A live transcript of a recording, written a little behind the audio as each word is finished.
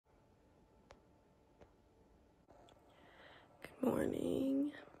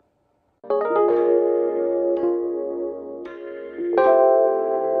Morning.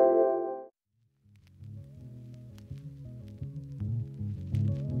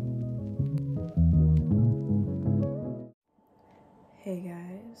 Hey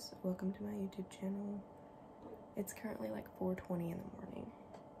guys, welcome to my YouTube channel. It's currently like 4:20 in the morning.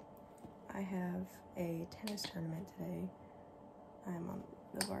 I have a tennis tournament today. I'm on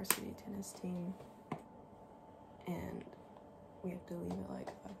the varsity tennis team and we have to leave at like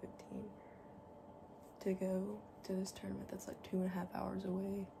 5:15 to go to this tournament that's like 2.5 hours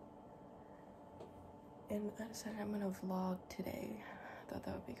away. And I decided I'm gonna vlog today. I thought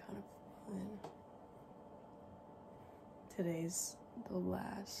that would be kind of fun. Today's the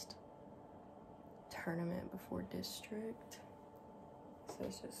last tournament before district. So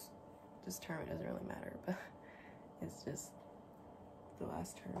it's just, this tournament doesn't really matter, but it's just the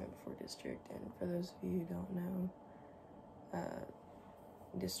last tournament before district. And for those of you who don't know,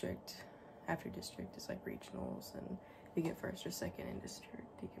 district, after district is like regionals, and if you get first or second in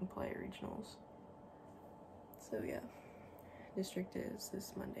district, you can play regionals. So yeah, district is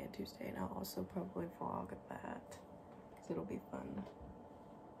this Monday and Tuesday, and I'll also probably vlog that because it'll be fun.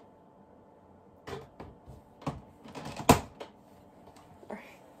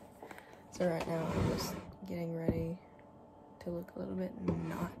 So right now I'm just getting ready to look a little bit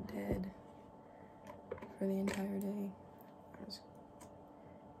not dead for the entire day.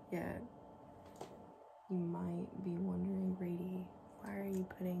 Yeah, you might be wondering, Brady, why are you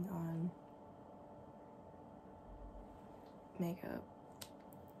putting on makeup?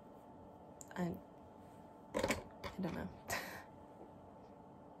 I don't know.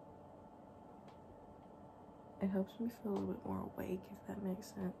 It helps me feel a little bit more awake, if that makes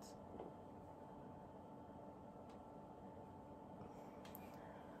sense.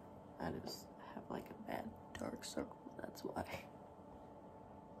 I just have like a bad dark circle, that's why.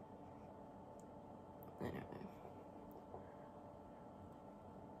 Anyway.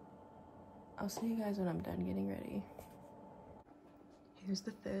 I'll see you guys when I'm done getting ready. Here's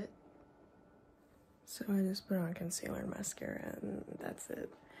the fit. So I just put on concealer and mascara and that's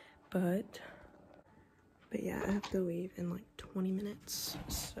it. But yeah, I have to leave in like 20 minutes.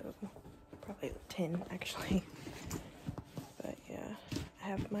 So probably 10 actually. But yeah, I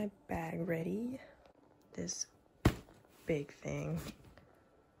have my bag ready. This big thing.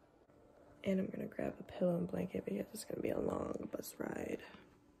 And I'm gonna grab a pillow and blanket because it's gonna be a long bus ride.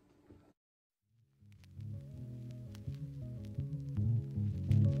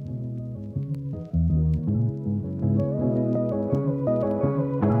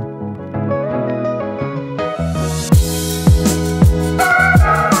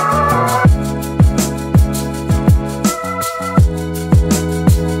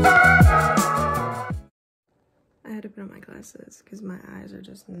 I had to put on my glasses because my eyes are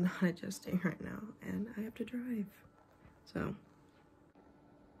just not adjusting right now and I have to drive. So,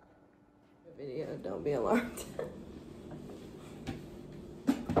 video, don't be alarmed.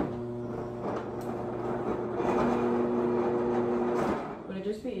 Would it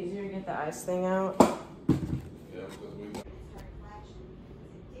just be easier to get the ice thing out?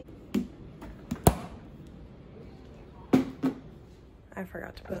 I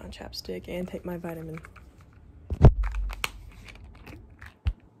forgot to put on chapstick and take my vitamin.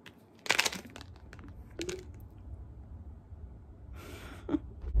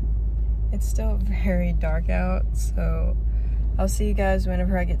 It's still very dark out, so I'll see you guys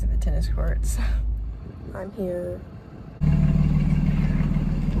whenever I get to the tennis courts. I'm here.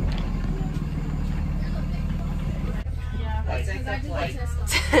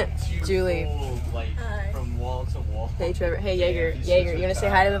 Julie. From wall to wall. Hey Trevor. Hey Jaeger. Jaeger, you wanna say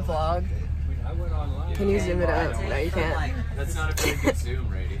hi to the vlog? Can you zoom it up? No, you can't. That's not a very good zoom,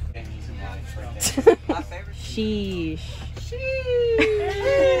 Brady. Sheesh.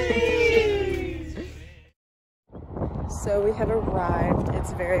 So we have arrived.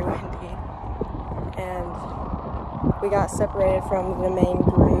 It's very windy. And we got separated from the main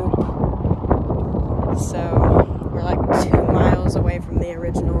group. So we're like 2 miles away from the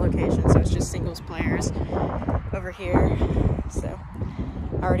original location. So it's just singles players over here. So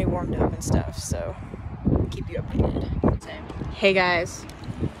I already warmed up and stuff. So keep you updated. Same. Hey guys.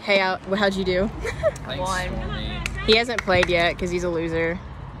 Hey, how'd you do? I won. He hasn't played yet because he's a loser.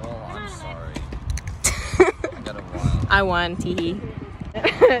 Well, I'm sorry. I got a win. I won, teehee.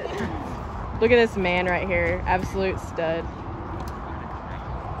 Look at this man right here. Absolute stud.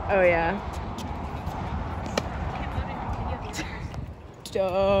 Oh, yeah.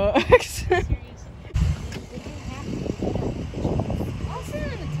 Ducks.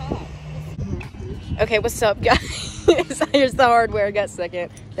 Okay, what's up, guys? Here's the hardware. Got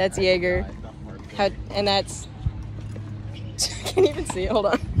second. That's Jaeger. And that's. I can't even see it. Hold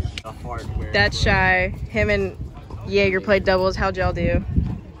on. The hardware. That's Shy. Him and Jaeger played doubles. How'd y'all do?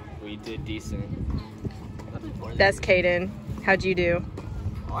 We did decent. That's Caden. How'd you do?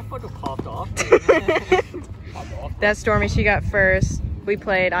 Oh, I fucking popped off. That's Stormy. She got first. We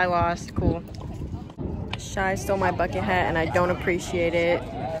played. I lost. Cool. Shy stole my bucket hat and I don't appreciate it.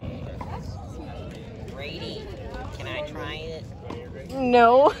 Brady, can I try it?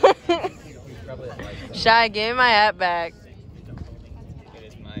 No. Shy, give me my hat back. It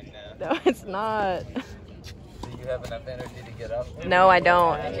is mine now. No, it's not. Do you have enough energy to get up? No, I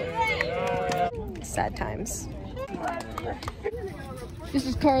don't. Sad times. This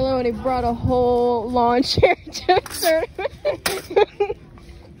is Carlo and he brought a whole lawn chair to a tournament.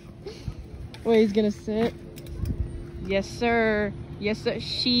 Wait, he's gonna sit? Yes, sir. Yes, sir.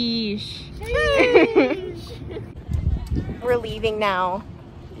 Sheesh. We're leaving now.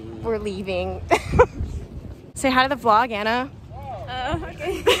 We're leaving. Say hi to the vlog, Anna.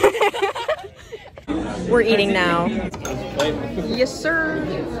 Okay. We're eating now. Yes, sir.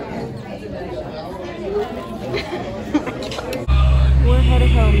 We're headed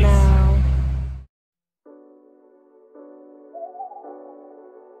home now.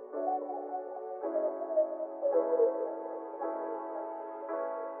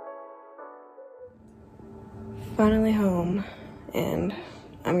 Finally home, and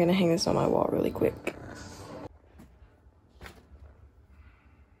I'm gonna hang this on my wall really quick.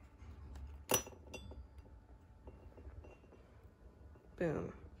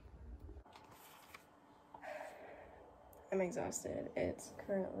 Boom. I'm exhausted. It's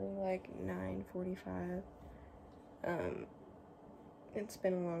currently like 9:45. It's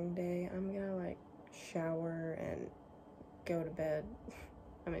been a long day. I'm gonna like shower and go to bed.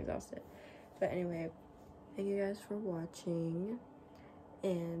 I'm exhausted. But anyway, thank you guys for watching,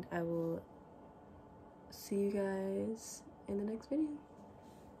 and I will see you guys in the next video.